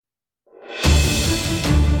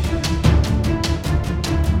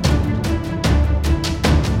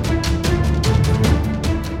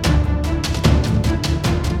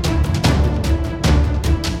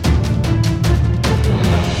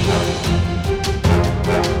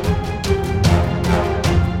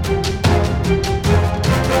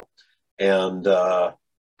and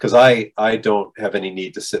because I don't have any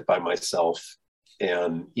need to sit by myself.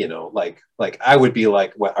 And, like I would be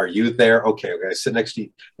like, what, are you there? Okay, I sit next to you.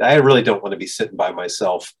 I really don't want to be sitting by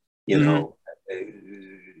myself, Mm-hmm.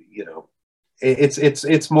 you know,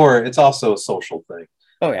 it's also a social thing.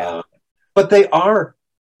 Oh yeah. Uh, but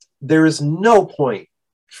there is no point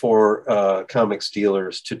for comics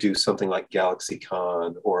dealers to do something like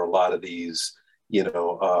GalaxyCon or a lot of these,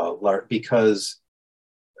 because,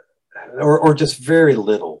 or just very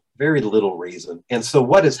little reason. And so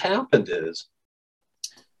what has happened is,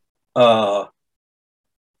 uh,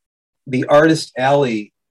 the artist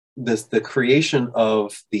alley, the creation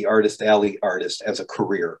of the artist alley artist as a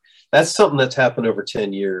career, that's something that's happened over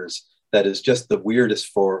 10 years that is just the weirdest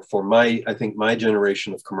for I think my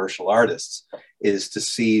generation of commercial artists, is to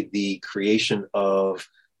see the creation of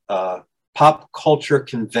pop culture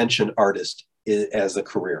convention artist as a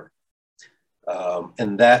career.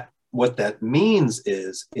 And that what that means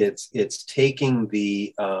is it's taking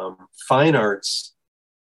the fine arts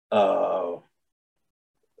uh,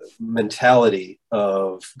 mentality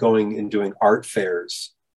of going and doing art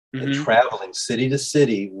fairs and Mm-hmm. traveling city to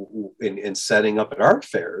city and setting up at art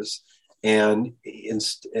fairs, and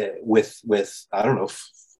with I don't know,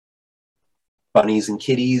 bunnies and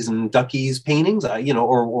kitties and duckies paintings,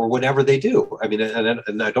 or whatever they do. I mean,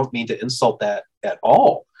 and I don't mean to insult that at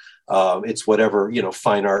all. It's whatever,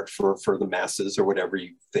 fine art for the masses, or whatever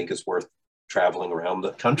you think is worth traveling around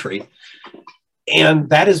the country. And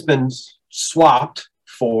that has been swapped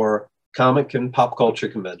for comic and pop culture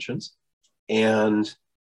conventions. And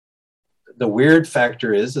the weird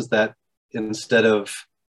factor is that instead of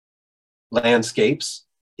landscapes,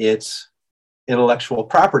 it's intellectual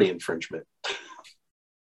property infringement,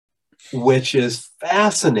 which is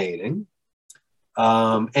fascinating.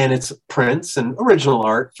 And it's prints and original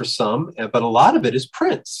art for some, but a lot of it is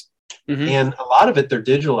prints. Mm-hmm. And a lot of it, they're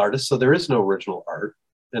digital artists, so there is no original art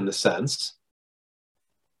in the sense.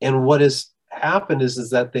 And what has happened is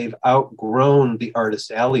that they've outgrown the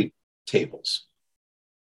artist alley tables.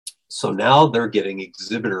 So now they're getting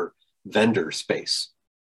exhibitor vendor space.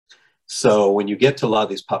 So when you get to a lot of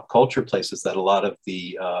these pop culture places, that a lot of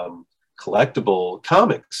the collectible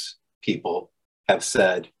comics people have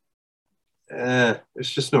said, there's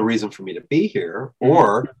just no reason for me to be here. Mm-hmm.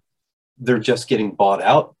 Or they're just getting bought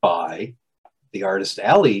out by the artist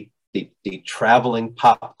alley, the traveling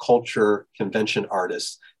pop culture convention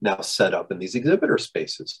artists now set up in these exhibitor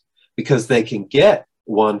spaces, because they can get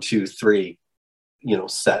 1, 2, 3,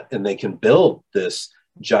 set, and they can build this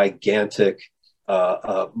gigantic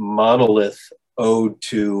monolith ode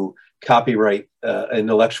to copyright,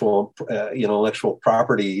 intellectual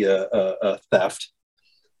property theft,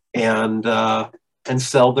 and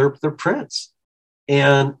sell their prints.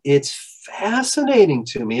 And it's fascinating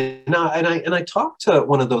to me. And I talked to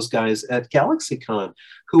one of those guys at GalaxyCon,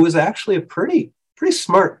 who was actually a pretty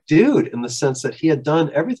smart dude, in the sense that he had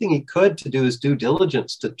done everything he could to do his due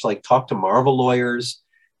diligence to like talk to Marvel lawyers,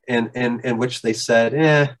 and which they said,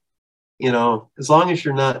 as long as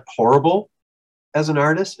you're not horrible as an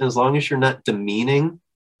artist, and as long as you're not demeaning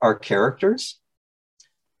our characters,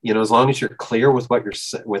 as long as you're clear with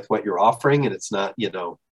what you're offering, and it's not,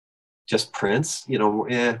 just prints,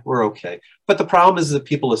 we're okay. But the problem is that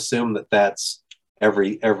people assume that that's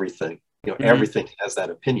everything. Mm-hmm. Everything has that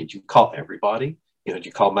opinion. Do you call everybody? Do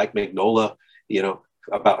you call Mike Mignola,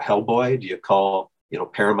 about Hellboy? Do you call,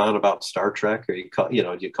 Paramount about Star Trek? Or do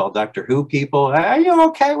you call Doctor Who people? Are you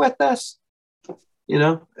okay with this?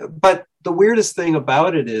 But the weirdest thing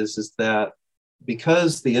about it is that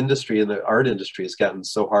because the industry and the art industry has gotten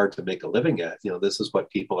so hard to make a living at, this is what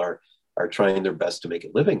people are trying their best to make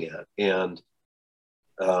a living at. And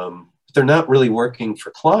they're not really working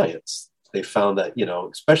for clients. They found that,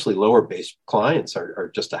 especially lower base clients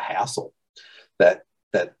are just a hassle, that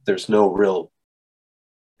there's no real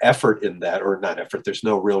effort in that, or not effort. There's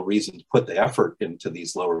no real reason to put the effort into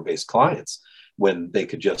these lower base clients when they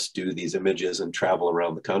could just do these images and travel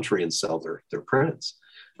around the country and sell their prints.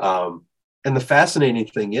 And the fascinating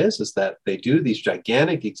thing is that they do these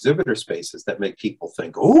gigantic exhibitor spaces that make people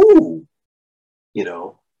think, oh,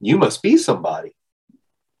 you must be somebody,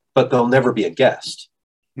 but they'll never be a guest.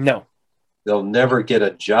 No. They'll never get a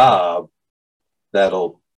job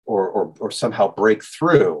that'll, or somehow break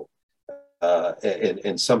through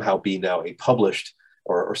and somehow be now a published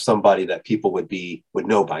or somebody that people would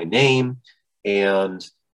know by name, and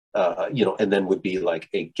and then would be like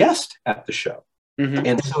a guest at the show. Mm-hmm.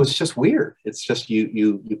 And so it's just weird. It's just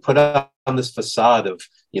you put up on this facade of,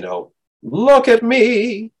 look at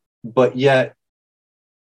me, but yet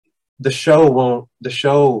the show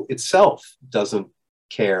itself doesn't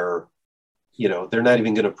care they're not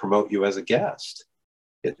even going to promote you as a guest.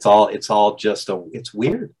 It's all just it's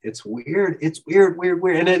weird. It's weird. It's weird.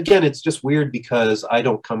 And again, it's just weird because I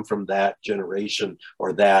don't come from that generation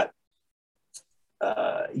or that,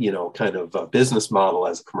 kind of a business model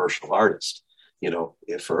as a commercial artist.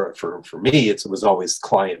 For me, it was always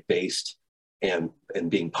client based and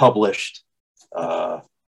being published.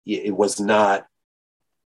 It was not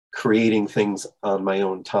creating things on my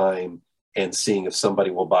own time and seeing if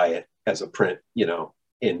somebody will buy it as a print,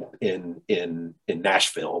 in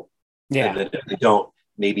Nashville. Yeah. And then if they don't,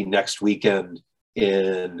 maybe next weekend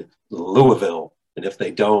in Louisville. And if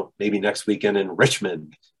they don't, maybe next weekend in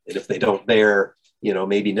Richmond. And if they don't there,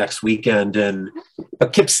 maybe next weekend in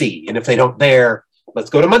Poughkeepsie. And if they don't there, let's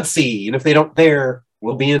go to Muncie. And if they don't there,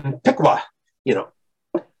 we'll be in Piqua.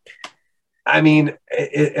 I mean,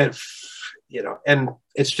 and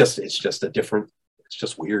it's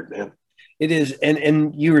just weird, man. It is.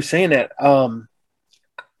 And you were saying that,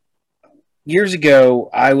 years ago,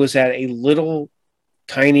 I was at a little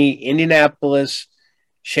tiny Indianapolis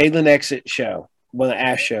Shadeland Exit show, one of the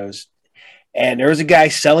ASH shows, and there was a guy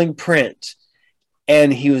selling print,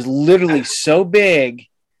 and he was literally so big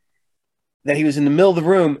that he was in the middle of the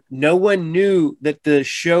room. No one knew that the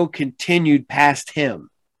show continued past him.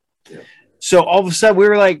 Yeah. So all of a sudden, we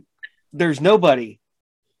were like, there's nobody.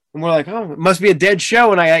 And we're like, oh, it must be a dead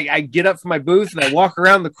show. And I get up from my booth and I walk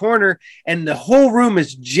around the corner and the whole room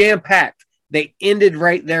is jam-packed. They ended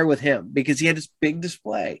right there with him because he had this big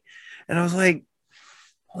display. And I was like,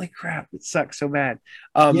 holy crap, it sucks so bad.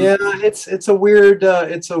 It's a weird, the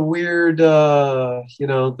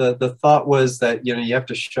thought was that, you have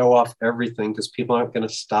to show off everything because people aren't going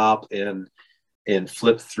to stop and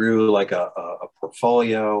flip through like a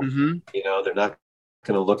portfolio. Mm-hmm. They're not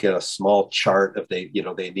going to look at a small chart if they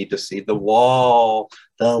need to see the wall.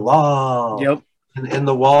 Yep. And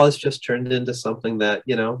the wall is just turned into something that,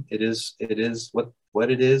 it is what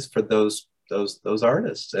it is for those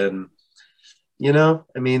artists. And,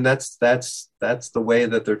 I mean, that's the way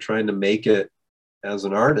that they're trying to make it as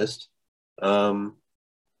an artist. It's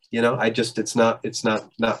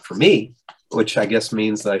not for me, which I guess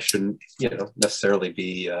means that I shouldn't, necessarily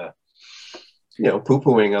be,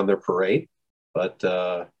 poo-pooing on their parade. But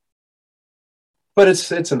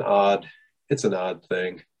it's an odd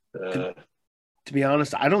thing. To be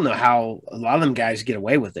honest, I don't know how a lot of them guys get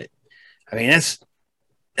away with it. I mean, that's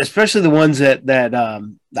especially the ones that hell,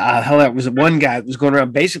 that was one guy that was going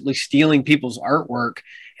around basically stealing people's artwork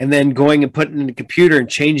and then going and putting it in the computer and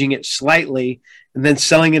changing it slightly and then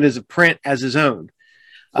selling it as a print as his own.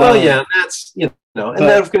 Well, that's and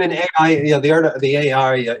then an AI, the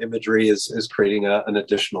AI imagery is creating an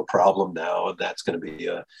additional problem now, and that's going to be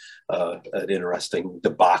an interesting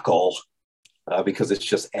debacle because it's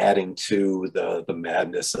just adding to the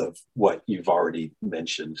madness of what you've already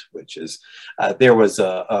mentioned, which is there was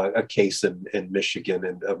a case in Michigan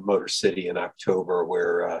in Motor City in October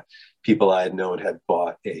where people I had known had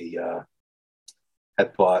bought a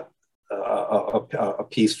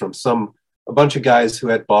piece from a bunch of guys who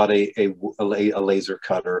had bought a laser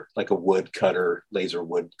cutter, like a wood cutter, laser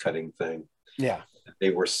wood cutting thing. Yeah.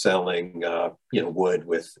 They were selling, wood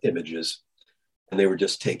with images, and they were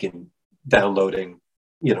just downloading,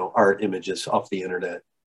 art images off the internet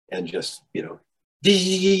and just,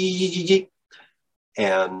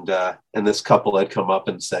 and this couple had come up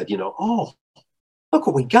and said, oh, look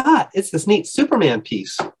what we got. It's this neat Superman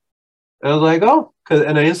piece. And I was like, oh,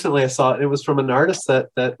 and I saw it. It was from an artist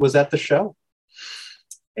that was at the show.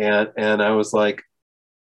 And I was like,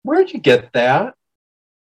 where'd you get that?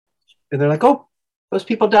 And they're like, oh, those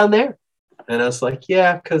people down there. And I was like,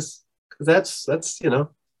 yeah, because that's that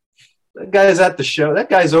guy's at the show. That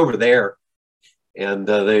guy's over there. And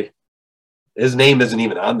his name isn't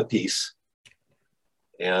even on the piece.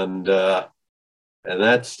 And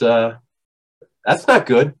that's not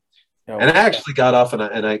good. No. And I actually got off and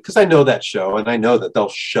I because I know that show and I know that they'll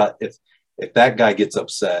shut if that guy gets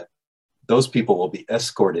upset, those people will be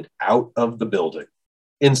escorted out of the building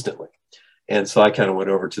instantly. And so I kind of went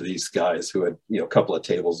over to these guys who had, a couple of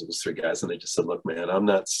tables. It was 3 guys, and they just said, "Look, man, I'm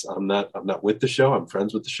not with the show. I'm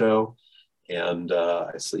friends with the show." And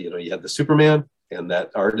I said, you had the Superman, and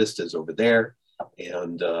that artist is over there.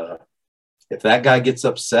 And if that guy gets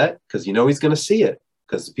upset, because he's going to see it,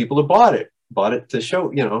 because the people who bought it to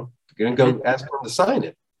show, they're going to go ask him to sign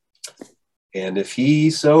it. And if he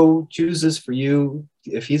so chooses for you,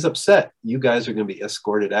 if he's upset, you guys are going to be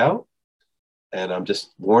escorted out. And I'm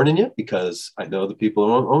just warning you because I know the people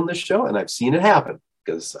who own this show, and I've seen it happen.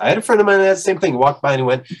 Because I had a friend of mine that had the same thing. He walked by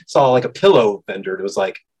and he saw like a pillow vendor. And it was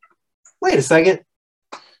like, wait a second,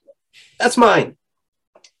 that's mine.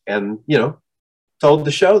 And, told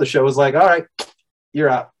the show was like, all right, you're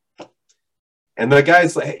out. And the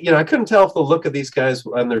guys, I couldn't tell if the look of these guys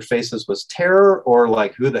on their faces was terror or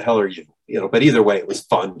like, who the hell are you? But either way, it was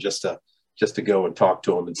fun just to go and talk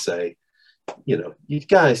to them and say, you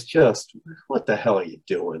guys just, what the hell are you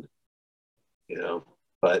doing?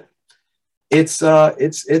 But it's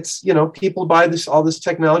people buy all this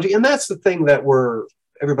technology, and that's the thing that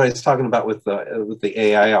everybody's talking about with the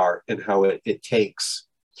AI art and how it takes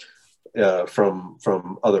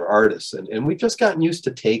from other artists, and we've just gotten used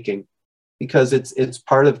to taking, because it's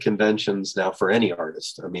part of conventions now for any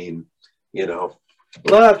artist. I mean,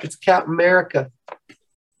 look, it's Captain America.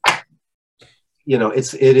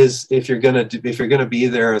 It is, if you're gonna be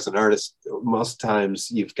there as an artist, most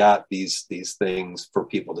times you've got these things for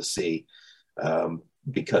people to see,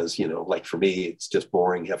 because like for me, it's just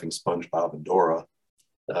boring having SpongeBob and Dora,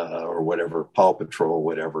 or whatever, Paw Patrol,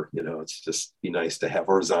 whatever. It's just be nice to have,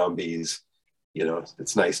 or zombies.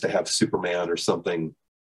 It's nice to have Superman or something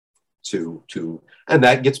to and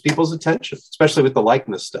that gets people's attention, especially with the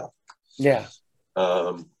likeness stuff. Yeah.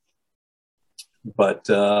 But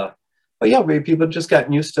yeah, people just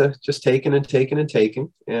gotten used to just taking and taking and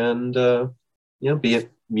taking, and be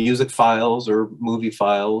it music files or movie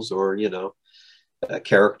files or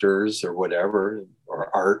characters or whatever, or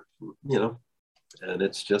art, and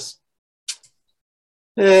it's just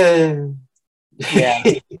yeah.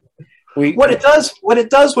 What it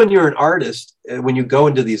does when you're an artist, when you go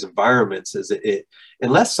into these environments, is it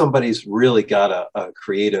unless somebody's really got a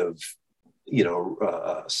creative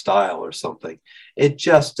style or something, it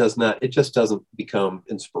just doesn't become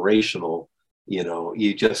inspirational.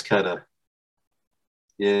 You just kind of,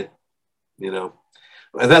 and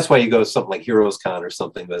that's why you go to something like Heroes Con or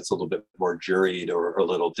something that's a little bit more juried or a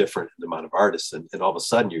little different in the amount of artists, and all of a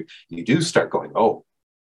sudden you do start going, oh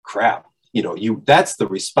crap, that's the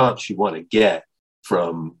response you want to get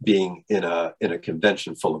from being in a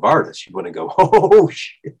convention full of artists. You want to go, oh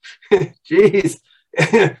shit, jeez.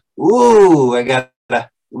 Ooh, I gotta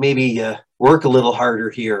maybe work a little harder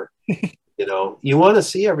here. You want to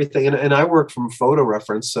see everything, and I work from photo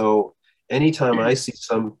reference, so anytime I see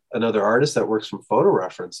another artist that works from photo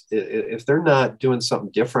reference, if they're not doing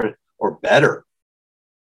something different or better,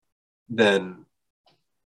 then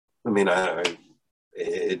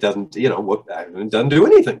it doesn't, it doesn't do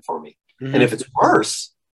anything for me. Mm-hmm. And if it's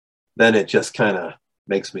worse, then it just kind of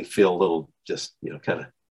makes me feel a little, just kind of.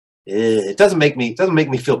 It doesn't make me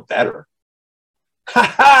feel better. Ha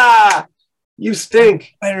ha! You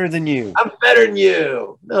stink. Better than you. I'm better than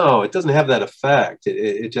you. No, it doesn't have that effect.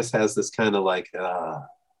 It just has this kind of like,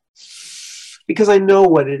 because I know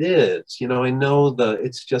what it is. I know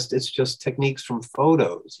it's just techniques from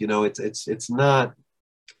photos. It's not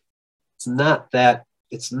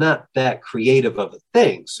that creative of a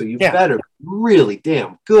thing. So you better be really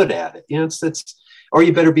damn good at it. Or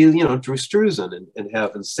you better be, Drew Struzan and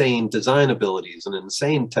have insane design abilities and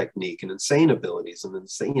insane technique and insane abilities and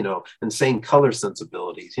insane color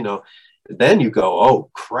sensibilities, Then you go, oh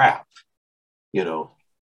crap,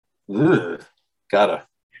 gotta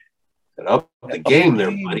up the game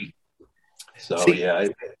there, buddy. So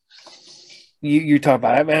you talk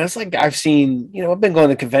about it, man. It's like I've seen, I've been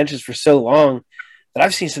going to conventions for so long that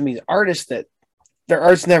I've seen some of these artists that their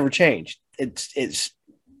art's never changed. It's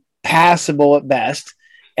passable at best,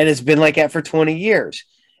 and it's been like that for 20 years,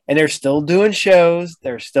 and they're still doing shows,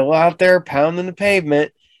 they're still out there pounding the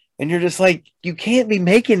pavement, and you're just like, you can't be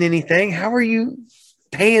making anything. How are you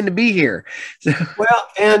paying to be here? Well,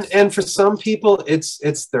 and for some people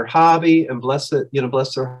it's their hobby, and bless their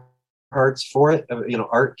hearts for it.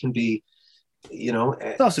 Art can be,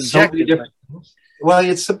 it's also subjective. Well,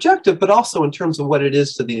 it's subjective, but also in terms of what it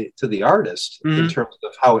is to the artist, mm-hmm. in terms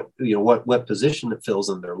of how it, what position it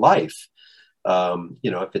fills in their life.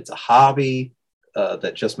 If it's a hobby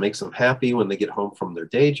that just makes them happy when they get home from their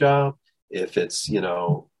day job, if it's,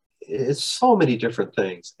 it's so many different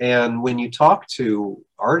things. And when you talk to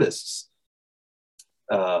artists,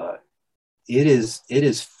 it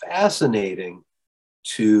is fascinating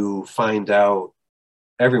to find out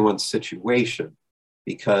everyone's situation,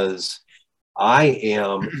 because I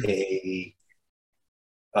am a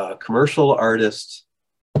commercial artist,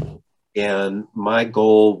 and my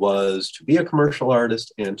goal was to be a commercial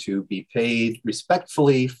artist and to be paid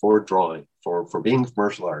respectfully for drawing, for being a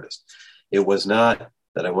commercial artist. It was not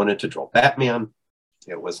that I wanted to draw Batman.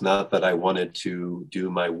 It was not that I wanted to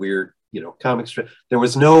do my weird, comic strip. There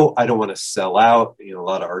was no, I don't want to sell out. A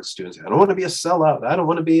lot of art students, I don't want to be a sellout. I don't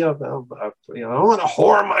want to be I don't want to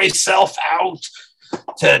whore myself out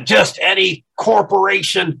to just any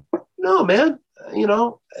corporation. No, man.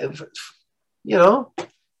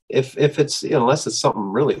 if it's, unless it's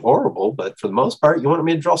something really horrible, but for the most part, you want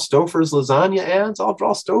me to draw Stouffer's lasagna ads? I'll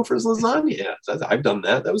draw Stouffer's lasagna ads. I've done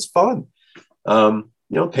that. That was fun.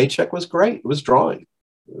 Paycheck was great. It was drawing.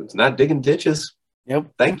 It was not digging ditches. Yep.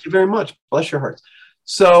 Thank you very much. Bless your hearts.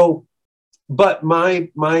 So, but my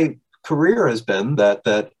career has been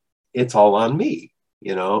that it's all on me.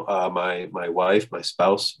 My wife, my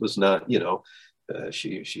spouse was not,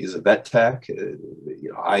 she's a vet tech.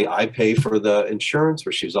 I pay for the insurance,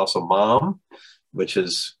 but she's also mom, which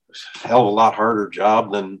is a hell of a lot harder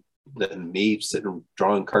job than me sitting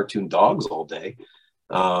drawing cartoon dogs all day.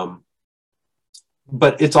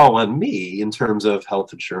 But it's all on me in terms of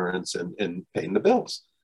health insurance and paying the bills.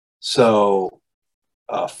 So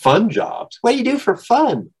fun jobs. What do you do for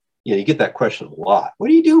fun? You get that question a lot. What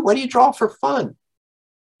do you do? What do you draw for fun?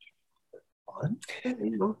 Fun?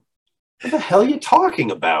 What the hell are you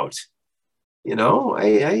talking about?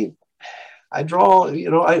 I draw,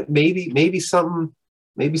 maybe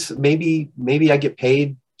I get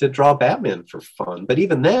paid to draw Batman for fun. But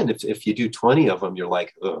even then, if you do 20 of them, you're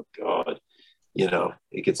like, oh God,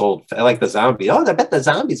 it gets old. I like the zombie. Oh, I bet the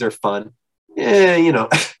zombies are fun. Yeah,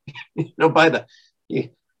 by the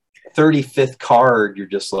 35th card, you're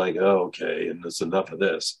just like, oh, okay, and that's enough of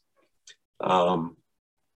this.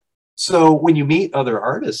 So when you meet other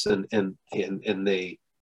artists and you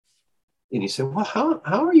say, well,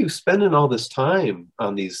 how are you spending all this time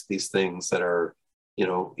on these things that are,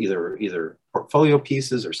 either portfolio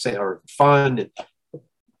pieces or fun,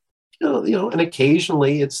 and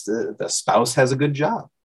occasionally it's the spouse has a good job.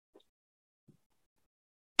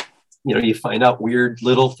 You find out weird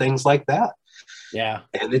little things like that. Yeah.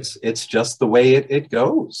 And it's just the way it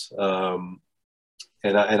goes. And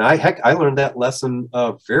I learned that lesson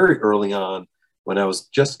very early on when I was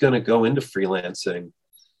just going to go into freelancing.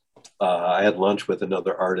 I had lunch with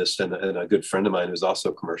another artist and a good friend of mine who's also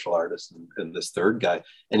a commercial artist, and this third guy,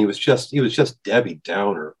 and he was just Debbie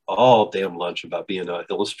Downer all damn lunch about being an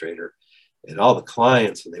illustrator and all the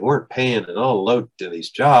clients, and they weren't paying, and all low to these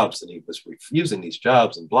jobs, and he was refusing these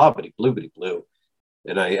jobs and blah bitty blue.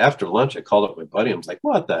 And after lunch, I called up my buddy. I was like,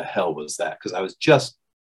 what the hell was that? Because I was just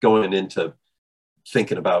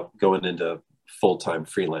thinking about going into full-time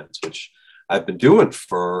freelance, which I've been doing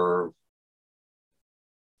for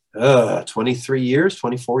 23 years,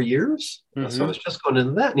 24 years. Mm-hmm. So I was just going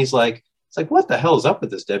into that. And it's like, what the hell is up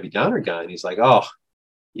with this Debbie Downer guy? And he's like, oh,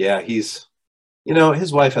 yeah, his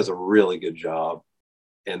wife has a really good job.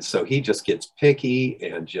 And so he just gets picky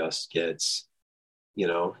and just gets,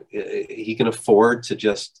 he can afford to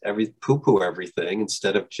just poo-poo everything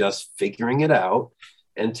instead of just figuring it out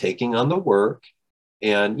and taking on the work.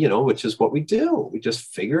 And, which is what we do. We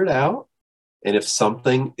just figure it out. And if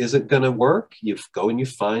something isn't going to work, you go and you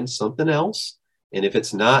find something else. And if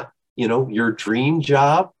it's not, your dream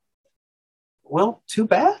job, well, too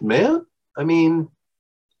bad, man. I mean,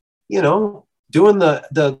 doing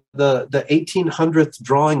the 1800th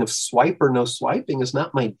drawing of swipe or no swiping is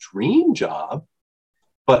not my dream job,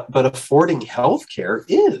 but affording healthcare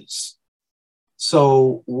is.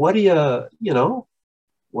 So what are you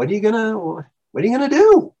gonna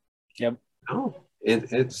do? Yep.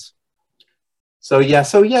 It's. So yeah,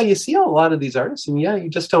 you see a lot of these artists, and yeah, you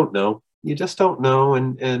just don't know.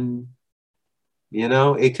 And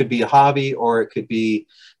it could be a hobby, or it could be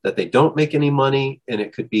that they don't make any money, and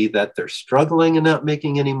it could be that they're struggling and not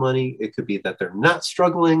making any money. It could be that they're not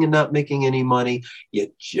struggling and not making any money.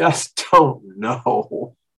 You just don't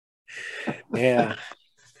know. Yeah.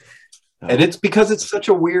 And it's because it's such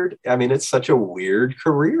a weird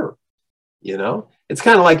career. It's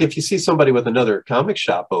kind of like if you see somebody with another comic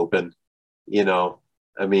shop open. How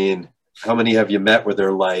many have you met where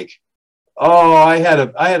they're like, oh, I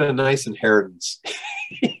had a nice inheritance.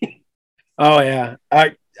 Oh yeah.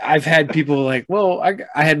 I've had people like, well,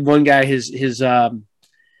 I had one guy, his years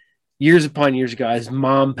upon years ago, his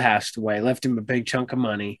mom passed away, left him a big chunk of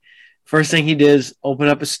money. First thing he did is open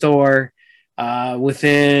up a store.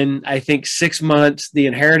 Within, I think, 6 months, the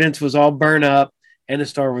inheritance was all burned up and the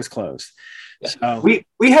store was closed. So we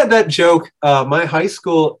had that joke. My high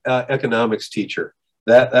school economics teacher,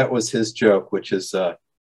 that was his joke, which is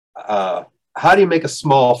how do you make a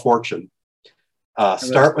small fortune?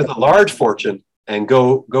 Start with a large fortune and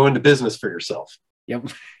go into business for yourself. Yep.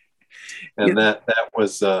 And that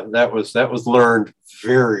was learned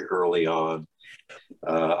very early on.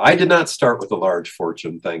 I did not start with a large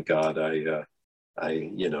fortune, thank God. I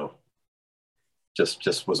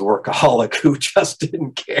just was a workaholic who just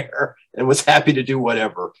didn't care and was happy to do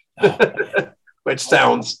whatever, which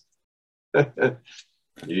sounds.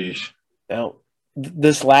 Yeesh. Now,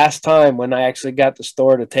 this last time when I actually got the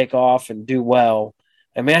store to take off and do well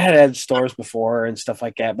I mean, I had stores before and stuff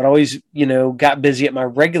like that, but I always, got busy at my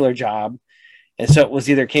regular job. And so it was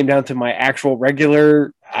either came down to my actual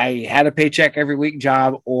regular, I had a paycheck every week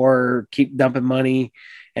job, or keep dumping money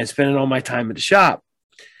and spending all my time at the shop.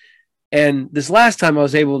 And this last time I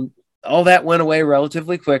was able, all that went away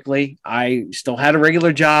relatively quickly. I still had a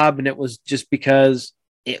regular job, and it was just because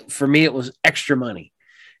for me, it was extra money.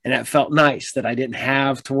 And that felt nice that I didn't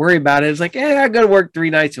have to worry about it. It's like, I go to work 3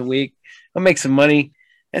 nights a week. I'll make some money.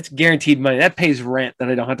 That's guaranteed money. That pays rent that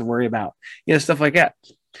I don't have to worry about, stuff like that.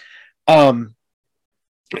 Um,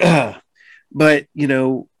 but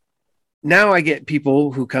now I get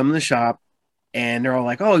people who come in the shop and they're all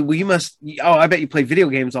like, "Oh, well, I bet you play video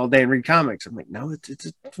games all day and read comics." I'm like, "No,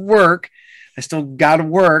 it's work. I still got to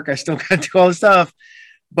work. I still got to do all this stuff."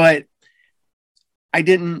 But I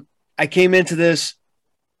came into this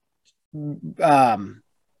doing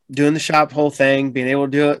the shop whole thing, being able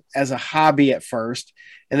to do it as a hobby at first.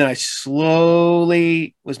 And then I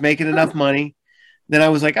slowly was making enough money. Then I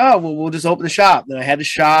was like, oh, well, we'll just open the shop. Then I had to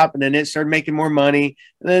shop, and then it started making more money.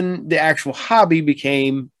 And then the actual hobby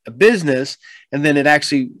became a business. And then it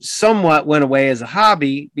actually somewhat went away as a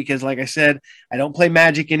hobby because, like I said, I don't play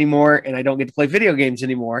Magic anymore, and I don't get to play video games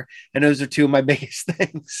anymore. And those are two of my biggest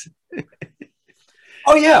things.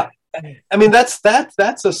 Oh yeah. I mean, that's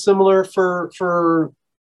a similar for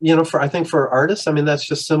I think for artists. I mean, that's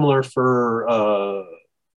just similar for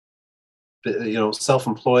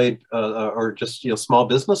self-employed or just small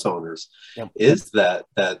business owners. Yep. Is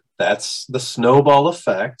that's the snowball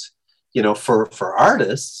effect. For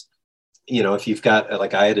artists, if you've got,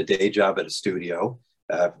 like, I had a day job at a studio,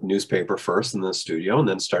 newspaper first, and then studio, and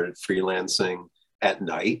then started freelancing at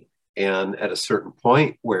night. And at a certain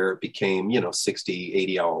point where it became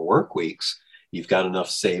 60, 80-hour work weeks, you've got enough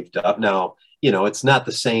saved up. Now, it's not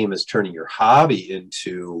the same as turning your hobby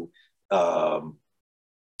into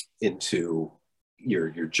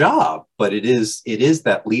your job, but it is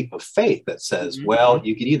that leap of faith that says, mm-hmm. Well,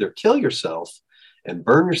 you could either kill yourself and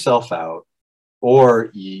burn yourself out, or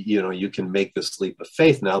you can make this leap of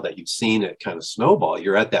faith. Now that you've seen it kind of snowball,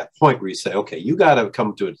 you're at that point where you say, okay, you got to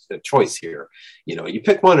come to a choice here. You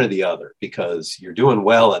pick one or the other, because you're doing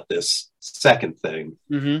well at this second thing.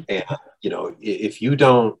 Mm-hmm. And if you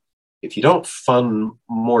don't fund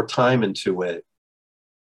more time into it,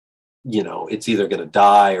 it's either going to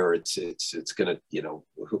die, or it's going to,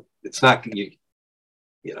 it's not,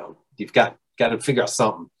 you've got to figure out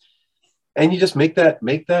something. And you just make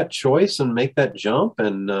that choice and make that jump,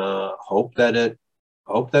 and hope that it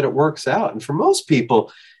works out. And for most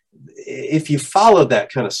people, if you follow that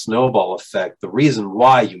kind of snowball effect, the reason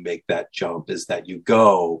why you make that jump is that you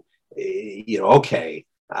go, okay,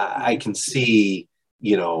 I can see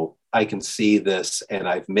this, and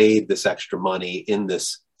I've made this extra money in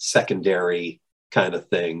this secondary kind of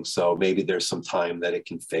thing. So maybe there's some time that it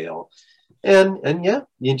can fail. And yeah,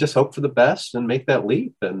 you just hope for the best and make that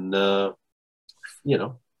leap. And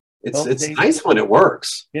it's nice when it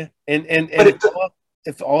works. Yeah, and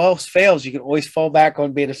if all else fails, you can always fall back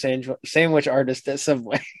on being a sandwich artist at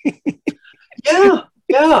Subway. yeah.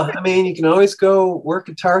 I mean, you can always go work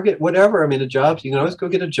at Target, whatever. I mean, you can always go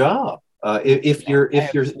get a job. If you're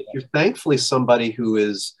thankfully somebody who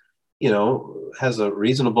is, has a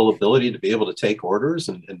reasonable ability to be able to take orders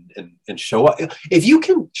and show up. If you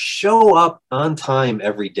can show up on time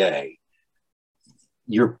every day,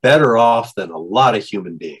 you're better off than a lot of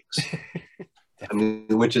human beings. I mean,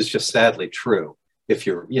 which is just sadly true. If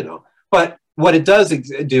you're, but what it does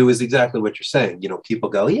do is exactly what you're saying. People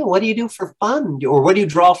go, yeah, what do you do for fun? Or what do you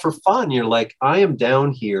draw for fun? You're like, I am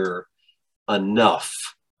down here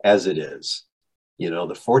enough as it is.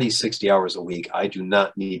 The 40, 60 hours a week, I do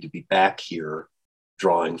not need to be back here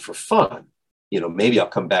drawing for fun. Maybe I'll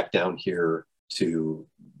come back down here to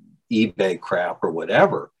eBay crap or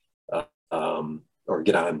whatever. Or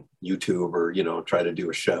get on YouTube, or try to do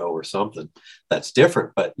a show or something that's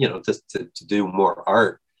different. But to do more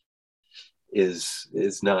art is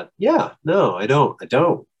not. Yeah, no, I don't.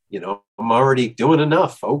 I'm already doing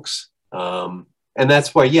enough, folks. And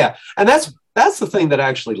that's why. Yeah, and that's the thing that I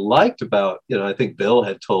actually liked about I think Bill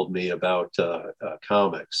had told me about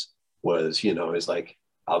comics was is like,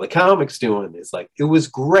 how the comics doing? It's like, it was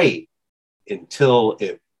great until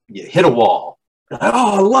you hit a wall. Oh,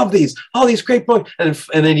 I love all these great books. And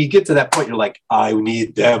then you get to that point, you're like, I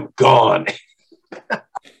need them gone.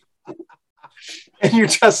 And you're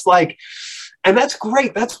just like, and that's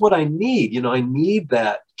great. That's what I need. I need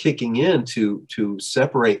that kicking in to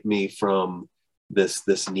separate me from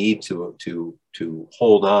this need to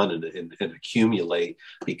hold on and accumulate,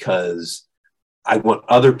 because I want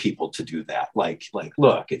other people to do that. Like,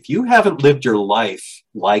 look, if you haven't lived your life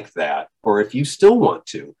like that, or if you still want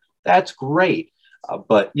to, that's great.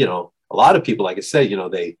 But, you know, a lot of people, like I said, you know,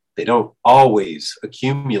 they don't always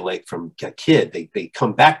accumulate from a kid. They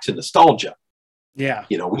come back to nostalgia. Yeah.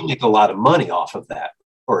 You know, we make a lot of money off of that.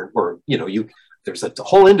 Or you know, there's a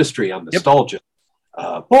whole industry on nostalgia.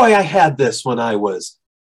 Yep. Boy, I had this when I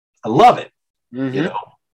love it. Mm-hmm. You know,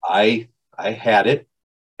 I had it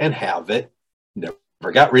and have it. Never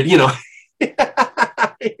got rid of, you know,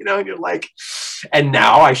 you know, and you're like, and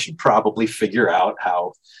now I should probably figure out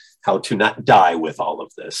how to not die with all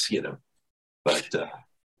of this, you know. But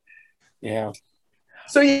yeah.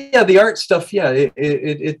 So yeah, the art stuff, yeah,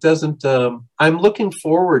 it doesn't. I'm looking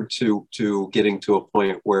forward to getting to a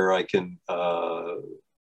point where I can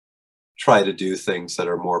try to do things that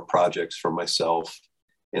are more projects for myself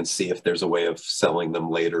and see if there's a way of selling them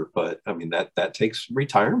later. But I mean, that takes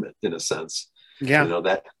retirement in a sense. Yeah. You know,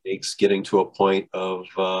 that takes getting to a point of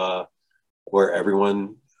where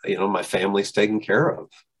everyone, you know, my family's taken care of.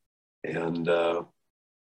 And,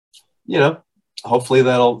 you know, hopefully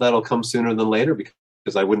that'll come sooner than later,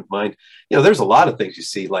 because I wouldn't mind, you know, there's a lot of things you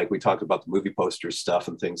see, like we talked about the movie posters stuff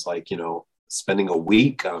and things like, you know, spending a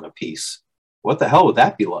week on a piece. What the hell would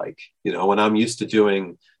that be like? You know, when I'm used to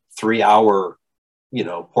doing 3-hour, you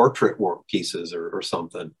know, portrait work pieces or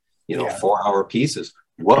something, you know, 4-hour pieces.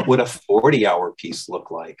 What would a 40-hour piece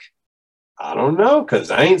look like? I don't know,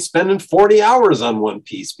 because I ain't spending 40 hours on one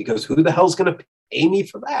piece, because who the hell's going to pay me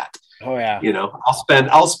for that? Oh yeah. You know,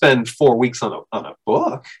 I'll spend 4 weeks on a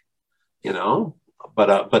book, you know,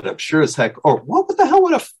 but I'm sure as heck, or what the hell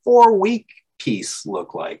would a 4-week piece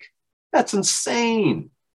look like? That's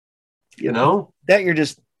insane. You know, that you're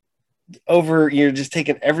just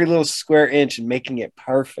taking every little square inch and making it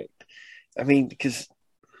perfect. I mean, because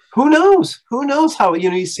who knows how, you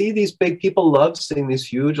know, you see these big people love seeing these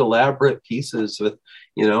huge elaborate pieces with,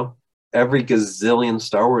 you know, every gazillion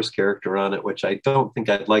Star Wars character on it, which I don't think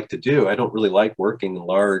I'd like to do. I don't really like working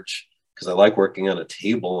large, because I like working on a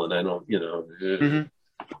table, and I don't, you know, mm-hmm.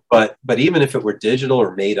 but even if it were digital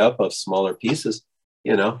or made up of smaller pieces,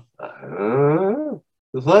 you know,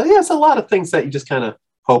 it's a lot of things that you just kind of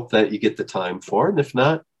hope that you get the time for. And if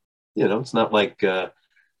not, you know, it's not like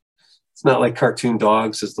cartoon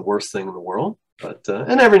dogs is the worst thing in the world. But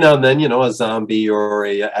and every now and then, you know, a zombie or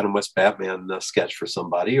a Adam West Batman sketch for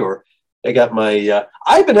somebody. Or I got my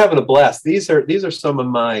I've been having a blast. These are some of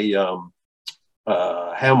my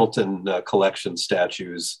Hamilton collection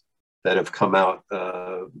statues that have come out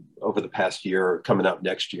over the past year, or coming out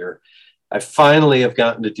next year. I finally have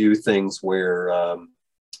gotten to do things where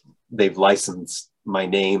they've licensed my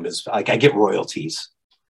name as, like, I get royalties.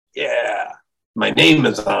 Yeah, my name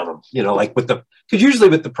is on them. You know, like because usually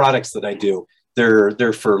with the products that I do,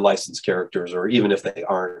 they're for licensed characters, or even if they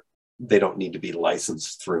aren't, they don't need to be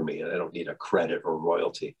licensed through me. I don't need a credit or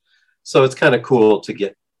royalty. So it's kind of cool to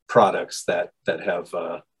get products that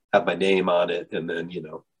have my name on it, and then, you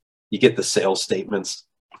know, you get the sales statements.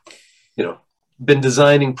 You know, been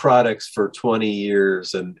designing products for 20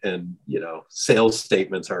 years, and you know, sales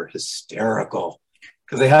statements are hysterical,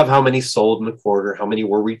 because they have how many sold in a quarter, how many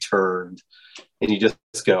were returned, and you just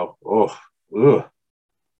go, oh,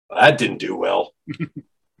 that didn't do well.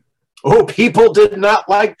 Oh, people did not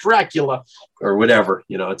like Dracula, or whatever.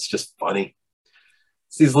 You know, it's just funny.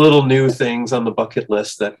 It's these little new things on the bucket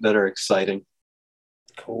list that are exciting.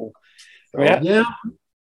 Cool. So, yeah.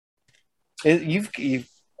 You've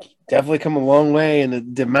definitely come a long way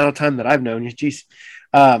in the amount of time that I've known you. Jeez.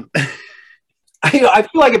 I feel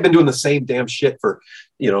like I've been doing the same damn shit for,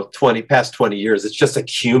 you know, past 20 years. It's just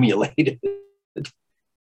accumulated.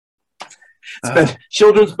 It's been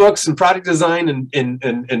children's books and product design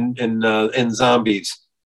and zombies.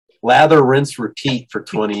 Lather, rinse, repeat for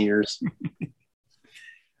 20 years.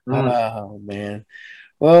 Oh man.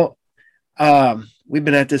 Well, we've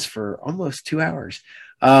been at this for almost 2 hours.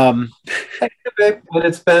 And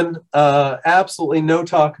it's been absolutely no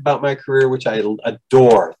talk about my career, which I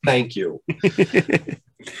adore. Thank you.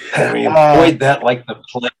 I mean, avoid that like the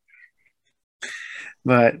plague.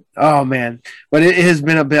 But oh man, but it has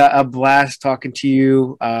been a blast talking to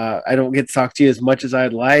you. I don't get to talk to you as much as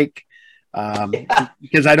I'd like,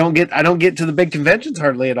 because I don't get to the big conventions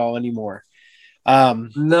hardly at all anymore.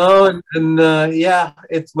 No, and yeah,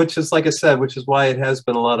 which is, like I said, which is why it has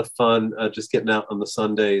been a lot of fun just getting out on the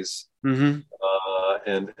Sundays, mm-hmm.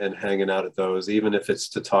 And hanging out at those, even if it's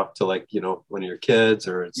to talk to, like, you know, one of your kids,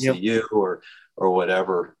 or see you or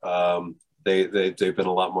whatever. They've been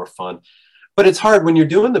a lot more fun. But it's hard when you're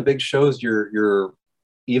doing the big shows. You're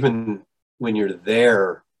even when you're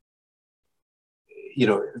there,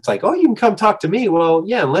 it's like, oh, you can come talk to me. Well,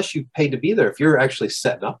 yeah, unless you paid to be there. If you're actually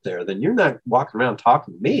setting up there, then you're not walking around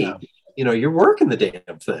talking to me. No. You're working the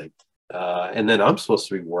damn thing. And then I'm supposed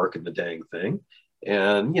to be working the dang thing.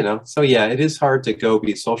 And, so yeah, it is hard to go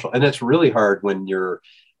be social. And it's really hard when you're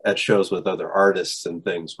at shows with other artists and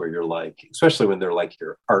things where you're like, especially when they're like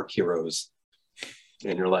your art heroes.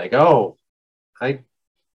 And you're like, oh, at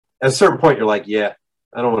a certain point, you're like, yeah,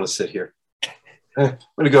 I don't want to sit here. I'm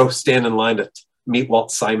going to go stand in line to meet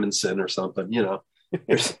Walt Simonson or something.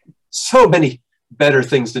 There's so many better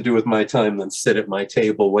things to do with my time than sit at my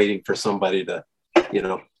table waiting for somebody to,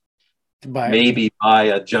 maybe buy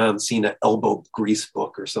a John Cena elbow grease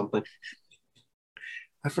book or something.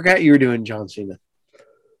 I forgot you were doing John Cena.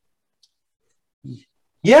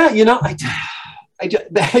 Yeah,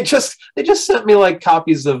 they just sent me like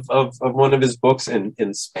copies of one of his books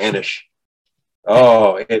in Spanish.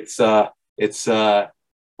 Oh, it's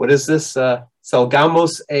what is this?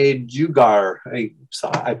 Salgamos a jugar.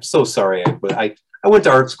 I'm so sorry, but I went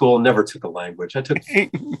to art school and never took a language. I'm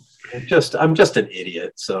just an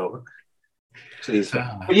idiot. So, please.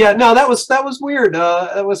 But yeah, no, that was weird.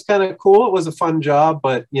 That was kind of cool. It was a fun job,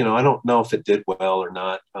 but I don't know if it did well or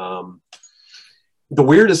not. The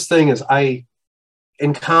weirdest thing is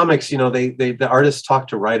in comics, the artists talk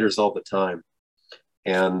to writers all the time,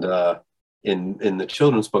 and in the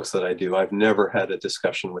children's books that I do, I've never had a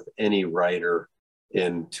discussion with any writer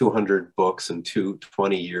in 200 books in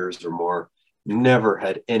 20 years or more. Never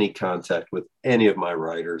had any contact with any of my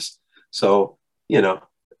writers. So,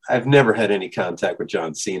 I've never had any contact with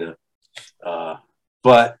John Cena.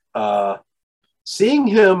 But seeing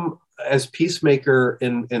him as Peacemaker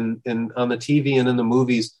in on the TV and in the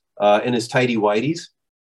movies in his tidy whities,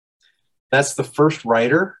 that's the first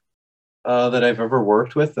writer that I've ever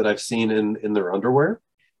worked with that I've seen in their underwear.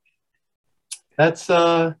 That's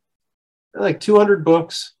like 200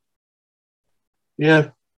 books. Yeah,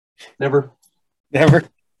 never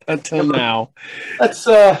until now. That's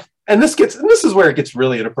and this is where it gets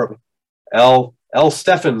really inappropriate. L.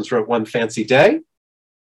 Steffens wrote One Fancy Day.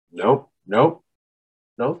 No.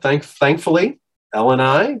 Thankfully, Elle and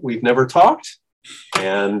I, we've never talked,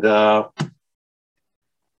 and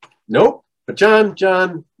nope. But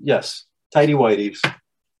John, yes. Tidy whities.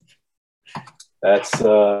 That's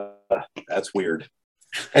weird.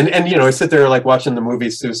 And I sit there like watching the movie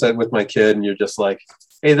Suicide with my kid, and you're just like,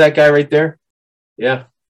 hey, that guy right there? Yeah.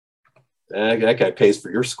 That guy pays for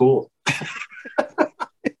your school.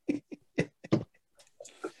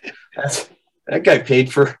 That guy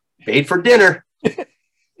paid for dinner.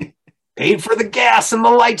 Paid for the gas and the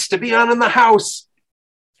lights to be on in the house.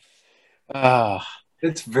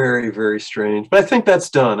 It's very, very strange, but I think that's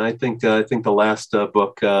done. I think the last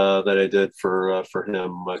book that I did for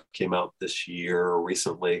him came out this year or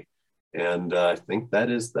recently, and I think that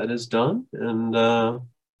is done. And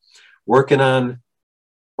worked on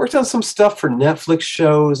some stuff for Netflix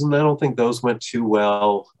shows, and I don't think those went too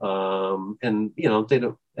well. And they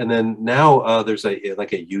don't. And then now there's a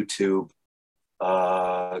YouTube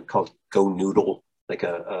called Go Noodle, like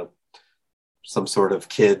some sort of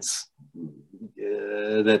kids.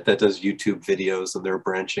 That does YouTube videos, and they're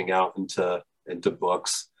branching out into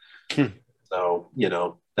books. So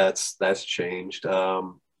that's changed.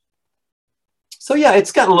 So yeah,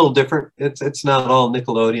 it's gotten a little different. It's not all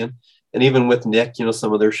Nickelodeon, and even with Nick,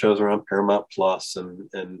 some of their shows are on Paramount Plus,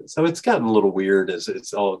 and so it's gotten a little weird as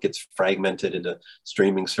it's all gets fragmented into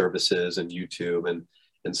streaming services and YouTube and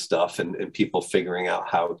stuff, and people figuring out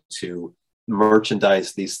how to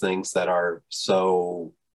merchandise these things that are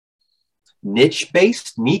so niche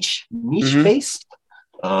based, which is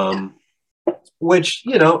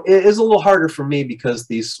a little harder for me because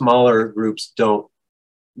these smaller groups don't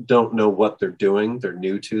know what they're doing. They're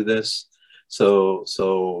new to this, so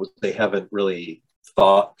they haven't really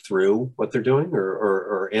thought through what they're doing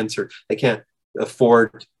or answered. They can't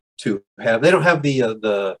afford to have. They don't have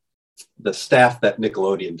the staff that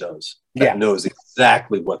Nickelodeon does that knows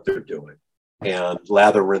exactly what they're doing. And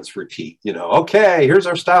lather, rinse, repeat. Okay, here's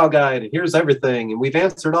our style guide, and here's everything, and we've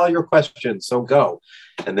answered all your questions, so go.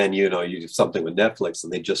 And then you do something with Netflix,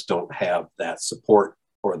 and they just don't have that support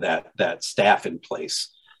or that staff in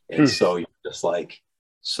place, and so you're just like,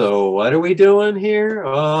 so what are we doing here?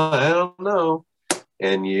 I don't know.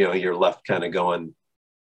 And you're left kind of going,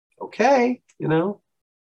 okay,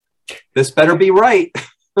 this better be right,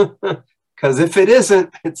 because if it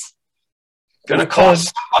isn't, it's gonna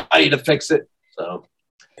cost somebody to fix it. So,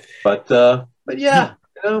 but yeah,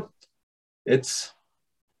 it's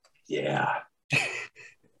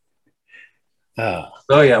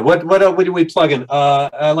So yeah, what do we plug in?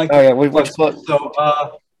 I like. Oh yeah, which plug? So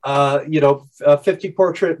A 50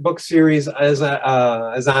 portrait book series is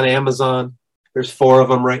on Amazon. There's 4 of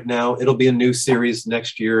them right now. It'll be a new series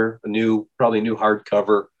next year, probably new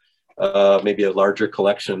hardcover, maybe a larger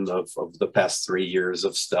collection of the past 3 years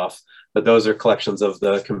of stuff. But those are collections of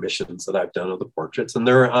the commissions that I've done of the portraits, and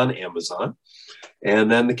they're on Amazon.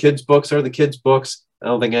 And then the kids' books are the kids' books. I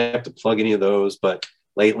don't think I have to plug any of those, but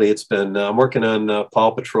lately it's been, I'm working on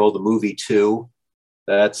Paw Patrol, the movie 2.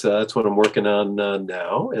 That's what I'm working on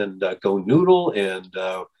now. And Go Noodle and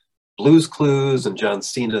Blue's Clues and John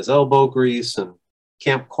Cena's Elbow Grease and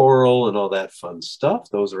Camp Coral and all that fun stuff.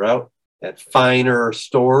 Those are out at finer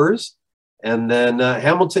stores. And then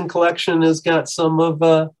Hamilton Collection has got some of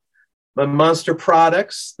my monster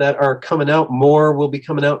products that are coming out. More will be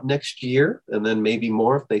coming out next year, and then maybe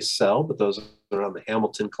more if they sell. But those are on the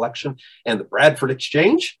Hamilton Collection and the Bradford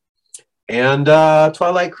Exchange. And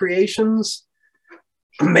Twilight Creations,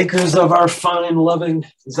 makers of our fine, loving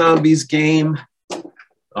Zombies game.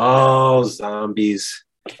 Oh, Zombies.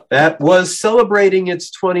 That was celebrating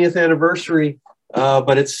its 20th anniversary,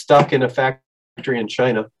 but it's stuck in a factory in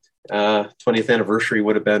China. 20th anniversary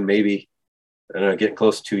would have been maybe, I don't know, getting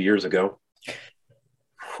close to 2 years ago.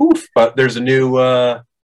 Oof. But there's a new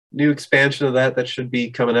expansion of that should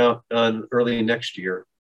be coming out on early next year.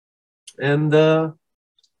 And there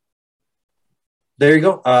you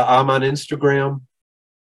go. I'm on Instagram,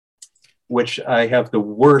 which I have the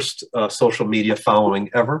worst social media following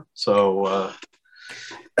ever. So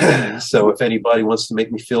if anybody wants to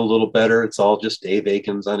make me feel a little better, it's all just Dave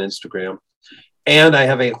Aikins on Instagram. And I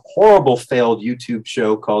have a horrible failed YouTube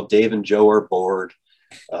show called Dave and Joe Are Bored.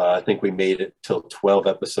 I think we made it till 12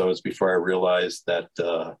 episodes before I realized that.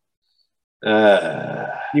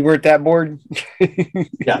 You weren't that bored?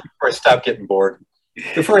 Yeah, before I stopped getting bored.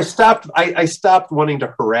 Before I stopped wanting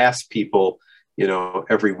to harass people,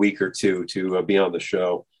 every week or two to be on the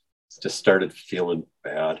show. Just started feeling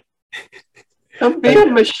bad. I'm being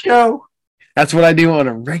on my show. That's what I do on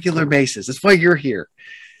a regular basis. That's why you're here.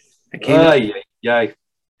 Yeah.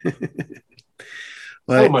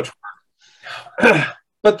 So much work.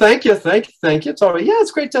 But thank you. It's all right. Yeah, it's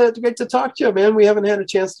great to talk to you, man. We haven't had a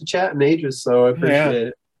chance to chat in ages, so I appreciate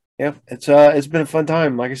it. Yeah, it's been a fun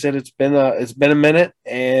time. Like I said, it's been a minute,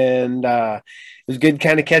 and it was good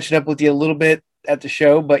kind of catching up with you a little bit at the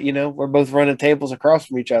show. But we're both running tables across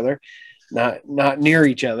from each other, not near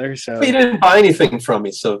each other. So you didn't buy anything from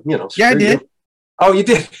me, so Yeah, I did. Oh, you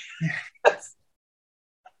did.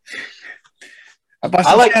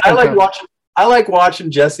 I like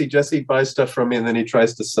watching Jesse. Jesse buys stuff from me, and then he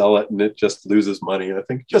tries to sell it, and it just loses money. And I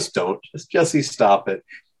think, just don't. Just Jesse, stop it.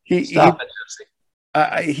 Stop it, Jesse.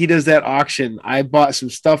 He does that auction. I bought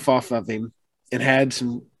some stuff off of him and had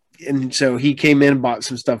some, and so he came in and bought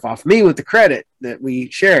some stuff off me with the credit that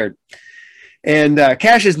we shared. And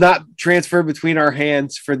cash is not transferred between our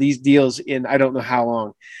hands for these deals in I don't know how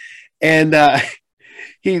long. And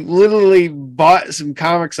he literally bought some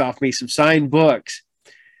comics off me, some signed books.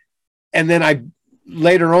 And then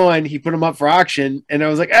later on, he put them up for auction, and I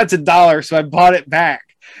was like, that's $1. So I bought it back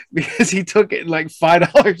because he took it in like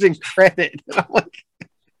 $5 in credit. And I'm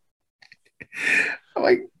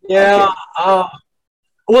like, yeah. Okay.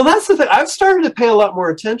 Well, that's the thing. I've started to pay a lot more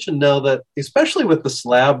attention now that, especially with the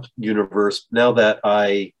slab universe, now that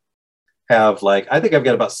I have I think I've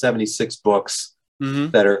got about 76 books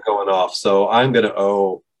that are going off. So I'm going to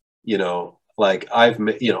owe,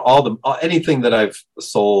 anything that I've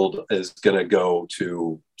sold is going to go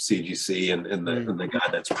to CGC and the guy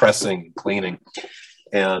that's pressing and cleaning.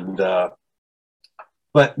 And,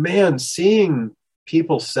 but man, seeing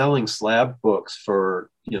people selling slab books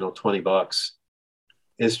for, $20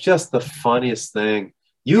 is just the funniest thing.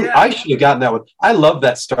 I should have gotten that one. I love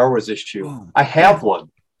that Star Wars issue. Oh, I have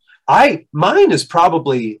one. Mine is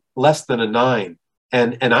probably less than a 9.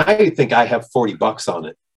 And I think I have $40 on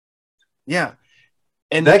it. Yeah.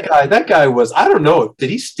 And that guy was, I don't know, did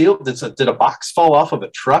he steal? Did a box fall off of a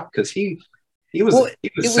truck? Because he was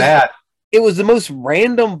sad. It was the most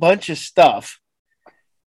random bunch of stuff.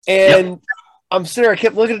 And I'm sitting there, I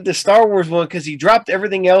kept looking at the Star Wars one because he dropped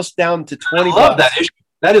everything else down to $20. I love that issue.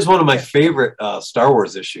 That is one of my favorite Star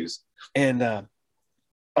Wars issues. And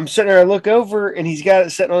I'm sitting there, I look over, and he's got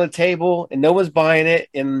it sitting on the table, and no one's buying it.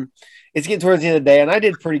 And it's getting towards the end of the day, and I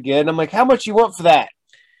did pretty good. And I'm like, how much you want for that?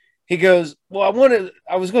 He goes, well,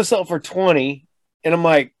 I was going to sell it for 20. And I'm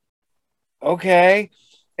like, okay.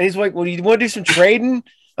 And he's like, well, do you want to do some trading?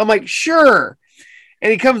 I'm like, sure.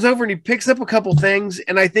 And he comes over and he picks up a couple things.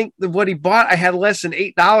 And I think that what he bought, I had less than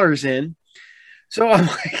 $8 in. So I'm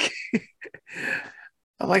like,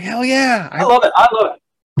 hell yeah. I love it.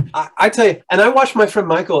 I tell you, and I watched my friend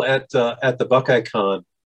Michael at the Buckeye Con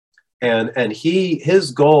and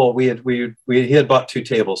his goal, he had bought 2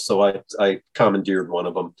 tables, so I commandeered one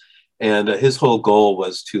of them, and his whole goal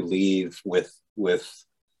was to leave with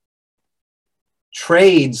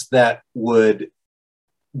trades that would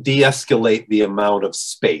de-escalate the amount of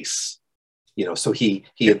space. So he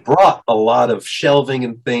had brought a lot of shelving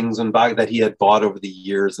and things and that he had bought over the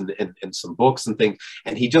years, and some books and things,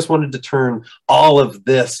 and he just wanted to turn all of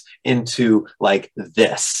this into like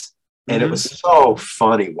this. And it was so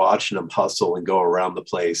funny watching him hustle and go around the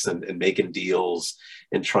place and making deals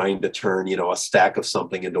and trying to turn, a stack of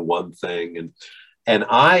something into one thing. And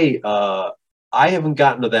I haven't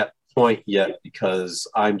gotten to that point yet, because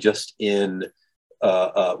I'm just in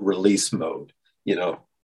release mode.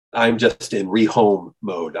 I'm just in rehome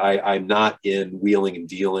mode. I'm not in wheeling and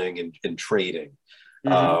dealing and trading.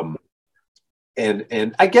 And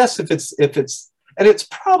I guess if it's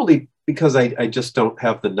probably because I just don't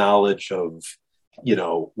have the knowledge of,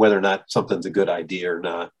 whether or not something's a good idea or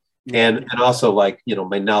not. And also, like,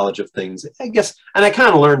 my knowledge of things, I guess. And I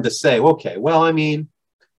kind of learned to say, okay, well, I mean,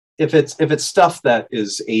 if it's stuff that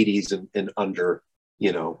is 80s and under,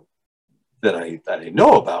 that I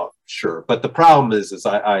know about, sure. But the problem is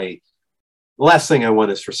the last thing I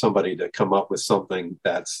want is for somebody to come up with something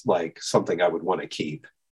that's like something I would want to keep,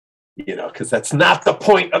 because that's not the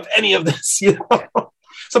point of any of this.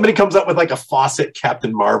 Somebody comes up with like a Fawcett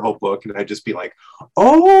Captain Marvel book, and I'd just be like,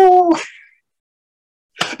 oh,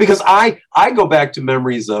 because I go back to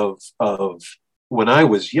memories of when I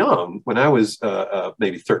was young, when I was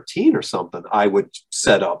maybe 13 or something. I would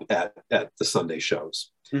set up at the Sunday shows.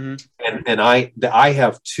 And I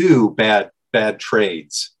have 2 bad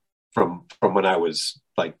trades from when I was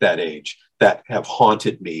like that age that have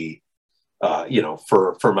haunted me,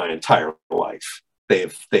 for my entire life. They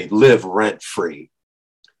live rent free,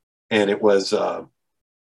 and it was a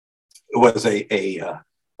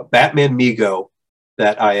Batman Mego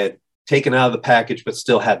that I had taken out of the package, but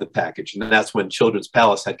still had the package. And that's when Children's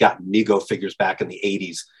Palace had gotten Mego figures back in the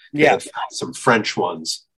 80s. They had found some French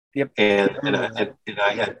ones. Yep. And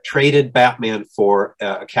I had traded Batman for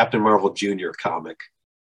a Captain Marvel Jr. comic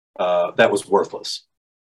that was worthless.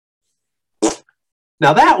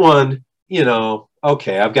 Now that one,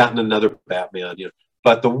 okay, I've gotten another Batman,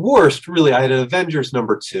 but the worst, really, I had an Avengers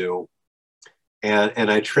 #2,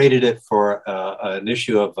 and I traded it for an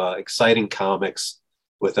issue of Exciting Comics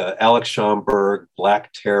with Alex Schomburg,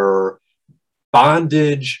 Black Terror,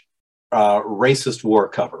 Bondage, racist war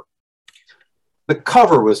cover. The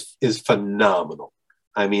cover is phenomenal.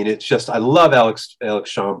 I mean, it's just, I love Alex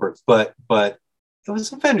Schomburg, but it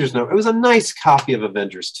was Avengers. No, it was a nice copy of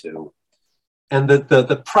Avengers 2, and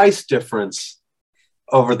the price difference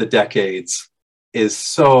over the decades is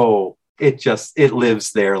so, it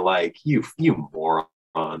lives there like you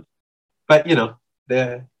moron. But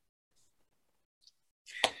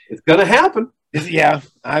it's gonna happen. Yeah,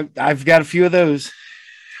 I've got a few of those.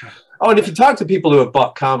 Oh, and if you talk to people who have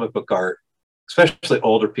bought comic book art, especially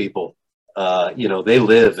older people, they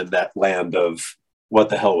live in that land of what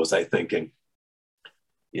the hell was I thinking?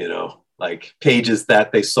 Like pages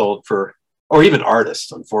that they sold for, or even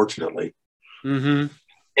artists, unfortunately,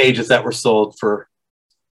 pages that were sold for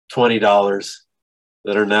 $20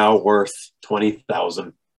 that are now worth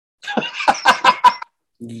 $20,000.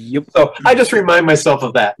 Yep. So I just remind myself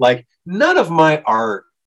of that. Like, none of my art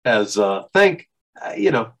has, thank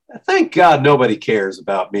God nobody cares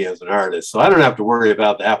about me as an artist, so I don't have to worry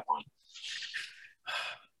about that one.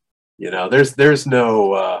 There's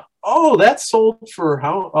no, that sold for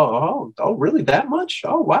how, oh, really, that much?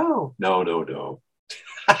 Oh, wow. No.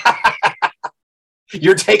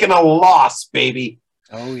 You're taking a loss, baby.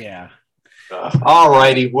 Oh, yeah. All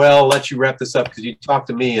righty. Well, I'll let you wrap this up, because you talked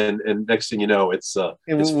to me, and next thing you know, it's 4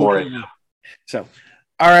 a.m. So,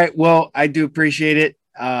 all right. Well, I do appreciate it.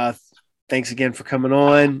 Thanks again for coming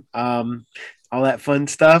on. All that fun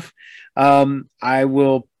stuff. I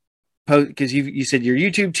will post, because you said your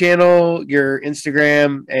YouTube channel, your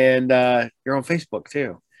Instagram, and you're on Facebook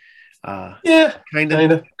too. Yeah, kind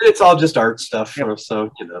of. It's all just art stuff. Yep.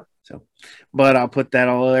 So. But I'll put that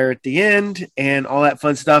all there at the end and all that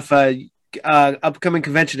fun stuff. Upcoming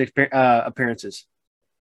convention appearances.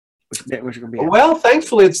 Which are gonna be at. Well,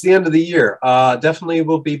 thankfully, it's the end of the year. Definitely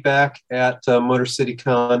we'll be back at Motor City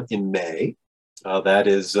Con in May. That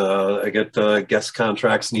is, I got guest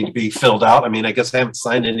contracts need to be filled out. I mean, I guess I haven't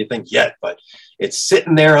signed anything yet, but it's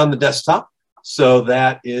sitting there on the desktop. So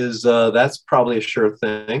that's probably a sure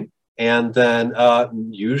thing. And then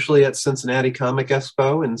usually at Cincinnati Comic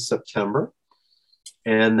Expo in September.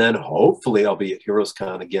 And then hopefully I'll be at Heroes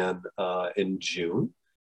Con again in June.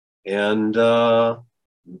 And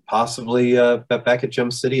Possibly back at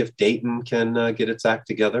Gem City if Dayton can get its act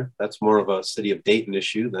together. That's more of a city of Dayton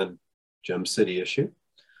issue than Gem City issue.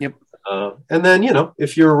 Yep. And then,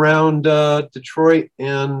 if you're around Detroit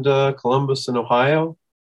and Columbus and Ohio,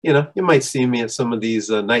 you might see me at some of these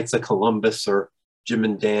Knights of Columbus or Jim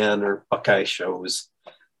and Dan or Buckeye shows,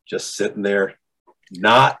 just sitting there,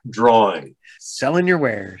 not drawing. Selling your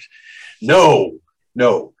wares. No,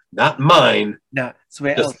 not mine. No,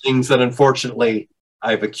 just things that unfortunately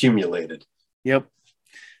I've accumulated. Yep.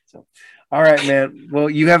 So, all right, man. Well,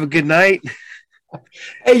 you have a good night.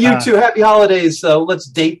 Hey, you too. Happy holidays. Let's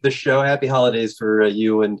date the show. Happy holidays for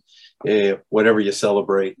you and whatever you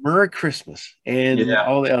celebrate. Merry Christmas and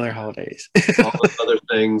all the other holidays. All the other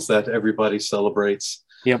things that everybody celebrates.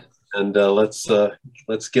 Yep. And let's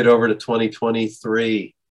get over to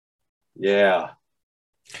 2023. Yeah.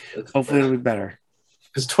 Hopefully it'll be better.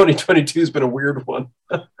 Because 2022 has been a weird one.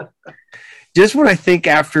 Just when I think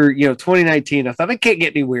after 2019, I thought it can't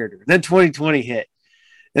get any weirder. Then 2020 hit.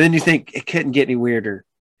 And then you think it couldn't get any weirder.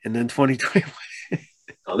 And then 2020.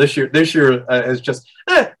 Oh, this year is just,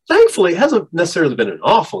 thankfully, it hasn't necessarily been an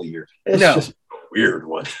awful year. It's just a weird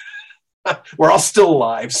one. We're all still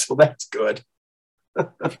alive, so that's good.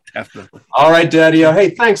 Definitely. All right, Daddy.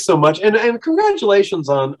 Hey, thanks so much. And congratulations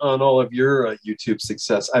on all of your YouTube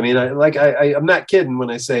success. I mean, I'm not kidding when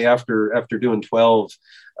I say after doing 12,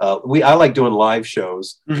 I like doing live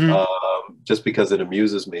shows just because it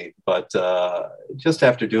amuses me. But just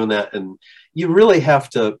after doing that, and you really have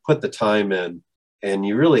to put the time in, and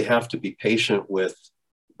you really have to be patient with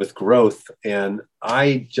growth. And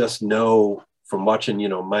I just know from watching,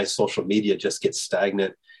 my social media just get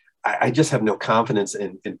stagnant. I just have no confidence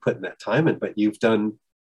in putting that time in. But you've done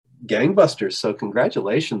gangbusters, so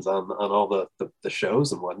congratulations on all the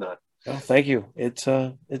shows and whatnot. Oh, thank you. It's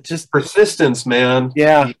just persistence, man.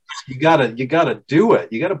 Yeah, you gotta do it.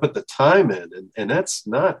 You gotta put the time in, and that's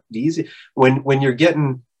not easy. When you're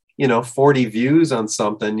getting 40 views on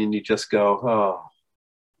something, and you just go,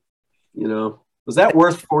 was that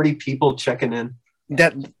worth 40 people checking in?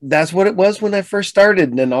 That's what it was when I first started,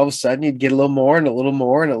 and then all of a sudden you'd get a little more and a little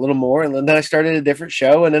more and a little more, and then I started a different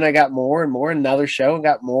show, and then I got more and more, and another show and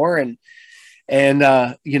got more, and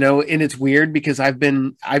it's weird because I've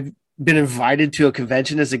been invited to a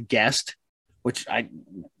convention as a guest, which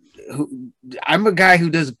I'm a guy who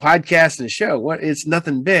does a podcast and a show. It's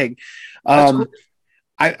nothing big.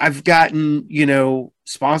 I've gotten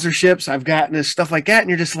sponsorships, I've gotten stuff like that, and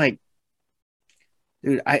you're just like,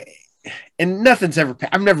 dude, and nothing's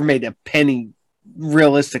I've never made a penny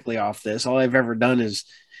realistically off this. All I've ever done is,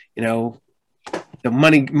 the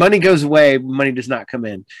money goes away, money does not come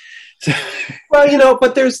in. So. Well,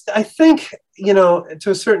 but there's, I think, to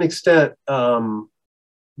a certain extent,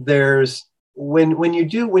 there's when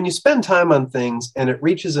you spend time on things and it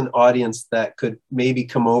reaches an audience that could maybe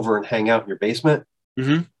come over and hang out in your basement,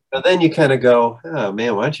 but then you kind of go, oh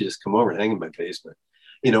man, why don't you just come over and hang in my basement?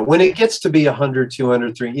 When it gets to be 100,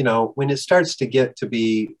 200, 300, when it starts to get to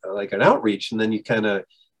be like an outreach, and then you kind of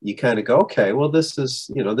go, okay, well, this is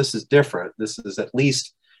different. This is at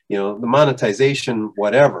least, the monetization,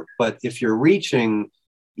 whatever. But if you're reaching,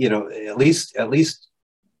 at least,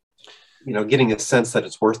 getting a sense that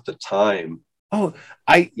it's worth the time. Oh,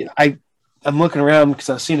 I'm looking around because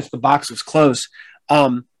I was seeing if the box was close.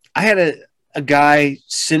 I had a guy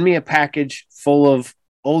send me a package full of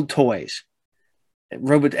old toys.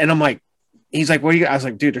 And I'm like, he's like, what do you got? I was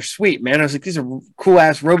like, dude, they're sweet, man. I was like, these are cool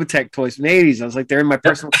ass Robotech toys from the 80s. I was like, they're in my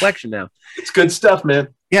personal collection now. It's good stuff, man.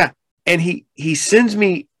 Yeah. And he sends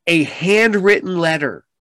me a handwritten letter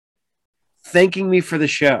thanking me for the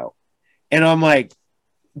show. And I'm like,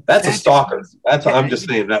 that's a stalker. I'm just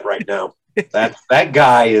saying that right now. That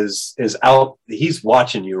guy is out. He's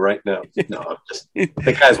watching you right now. No,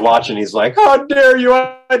 the guy's watching. He's like, how dare you?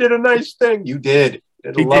 I did a nice thing. You did.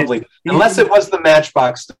 It's lovely. Unless it was the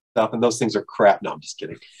Matchbox stuff, and those things are crap. No, I'm just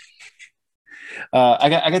kidding.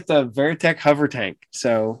 I got the Veritech hover tank,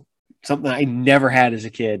 so something I never had as a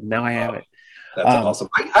kid. Now I have it. That's awesome.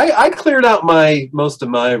 I cleared out most of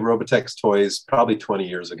my Robotech toys probably 20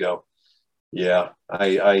 years ago. Yeah,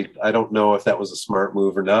 I don't know if that was a smart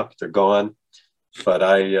move or not, but they're gone. But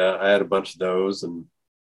I had a bunch of those, and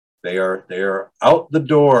they are out the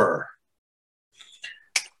door.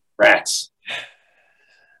 Rats.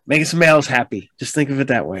 Making some males happy. Just think of it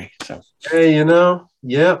that way. So hey,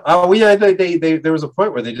 yeah. Oh yeah, they there was a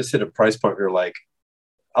point where they just hit a price point where you're like,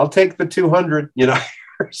 I'll take the 200,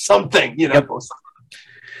 or something, Yep.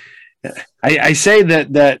 I say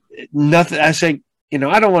that nothing. I say,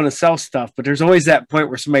 I don't want to sell stuff, but there's always that point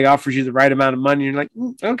where somebody offers you the right amount of money. And you're like,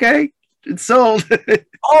 okay, It's sold.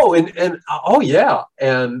 Oh, and oh yeah,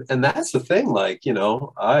 and that's the thing. Like,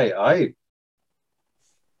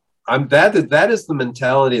 I'm that is the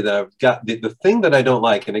mentality that I've got. The thing that I don't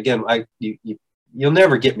like, and again, you'll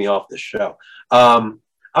never get me off this show. I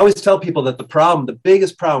always tell people that the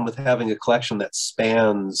biggest problem with having a collection that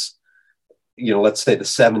spans, let's say the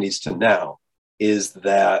 70s to now, is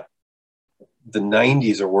that the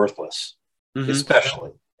 90s are worthless,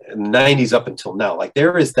 especially and the 90s up until now. Like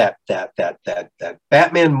there is that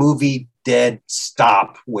Batman movie dead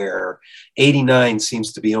stop where 89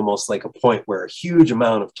 seems to be almost like a point where a huge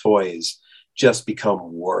amount of toys just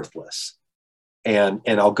become worthless. And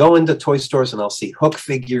I'll go into toy stores and I'll see Hook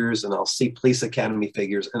figures and I'll see Police Academy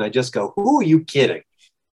figures, and I just go, who are you kidding?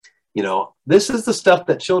 This is the stuff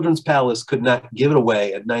that Children's Palace could not give it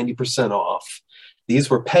away at 90% off. These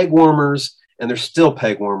were peg warmers, and they're still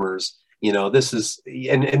peg warmers. This is,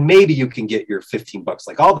 and maybe you can get your $15,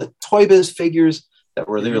 like all the Toy Biz figures that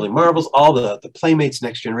were the early Marvels, all the Playmates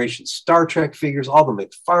Next Generation Star Trek figures, all the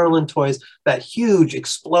McFarlane toys, that huge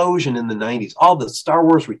explosion in the 90s, all the Star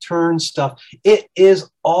Wars Return stuff. It is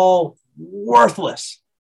all worthless.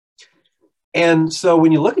 And so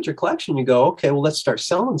when you look at your collection, you go, okay, well, let's start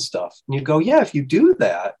selling stuff. And you go, yeah, if you do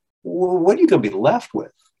that, well, what are you going to be left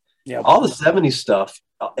with? Yeah, all the 70s stuff,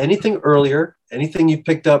 anything earlier, anything you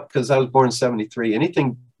picked up, because I was born in 73,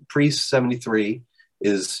 anything pre-73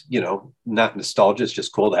 is, not nostalgia. It's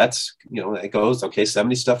just cool. That's, it goes, okay,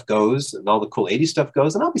 70 stuff goes and all the cool 80 stuff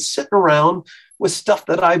goes. And I'll be sitting around with stuff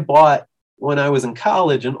that I bought when I was in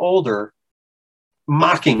college and older,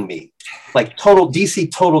 mocking me, like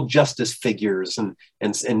DC Total Justice figures and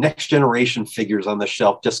Next Generation figures on the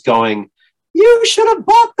shelf, just going, you should have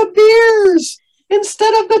bought the beers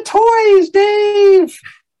instead of the toys, Dave.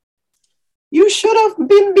 You should have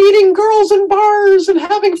been meeting girls in bars and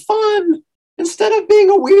having fun instead of being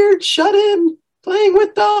a weird shut-in playing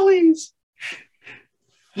with dollies.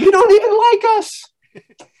 You don't even like us.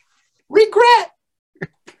 Regret.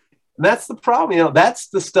 And that's the problem. That's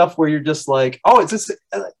the stuff where you're just like, oh, is this?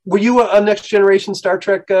 Were you a Next Generation Star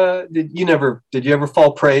Trek? Did you ever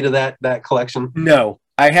fall prey to that collection? No,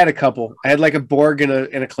 I had a couple. I had like a Borg and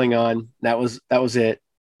a Klingon. That was it.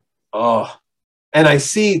 Oh, and I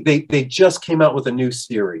see they just came out with a new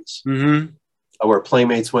series where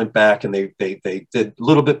Playmates went back and they did a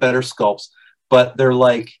little bit better sculpts, but they're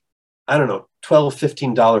like, I don't know,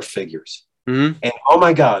 $12, $15 figures. And oh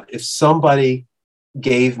my God, if somebody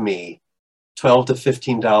gave me $12 to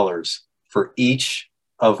 $15 for each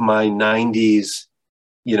of my 90s,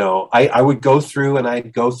 I would go through and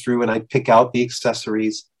I'd pick out the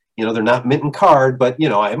accessories. They're not mint and card, but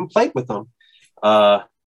I haven't played with them.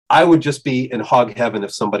 I would just be in hog heaven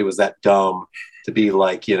if somebody was that dumb to be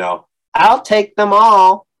like, I'll take them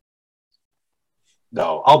all.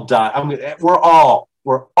 No, I'll die. We're all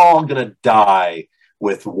gonna die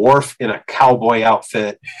with Worf in a cowboy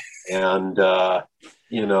outfit and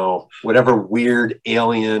whatever weird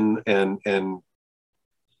alien and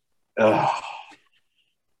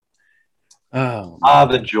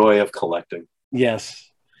the joy of collecting.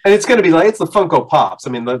 Yes. And it's going to be like, it's the Funko Pops. I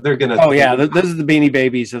mean, they're going to. Oh yeah, those are the Beanie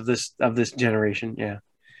Babies of this generation. Yeah,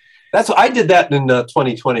 that's what I did that in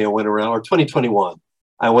 2020. I went around, or 2021.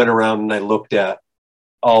 I went around and I looked at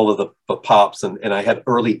all of the pops, and I had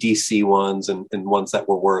early DC ones and ones that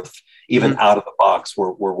were worth, even out of the box,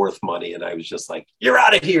 were worth money. And I was just like, you're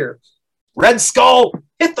out of here, Red Skull,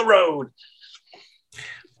 hit the road.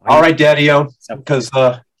 All right, Daddy-O, because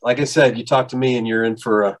like I said, you talk to me and you're in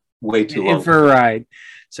for way too long. In for a ride.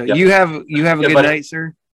 So you have a good night,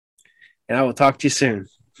 sir. And I will talk to you soon.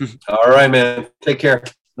 All right, man. Take care.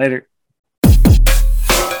 Later.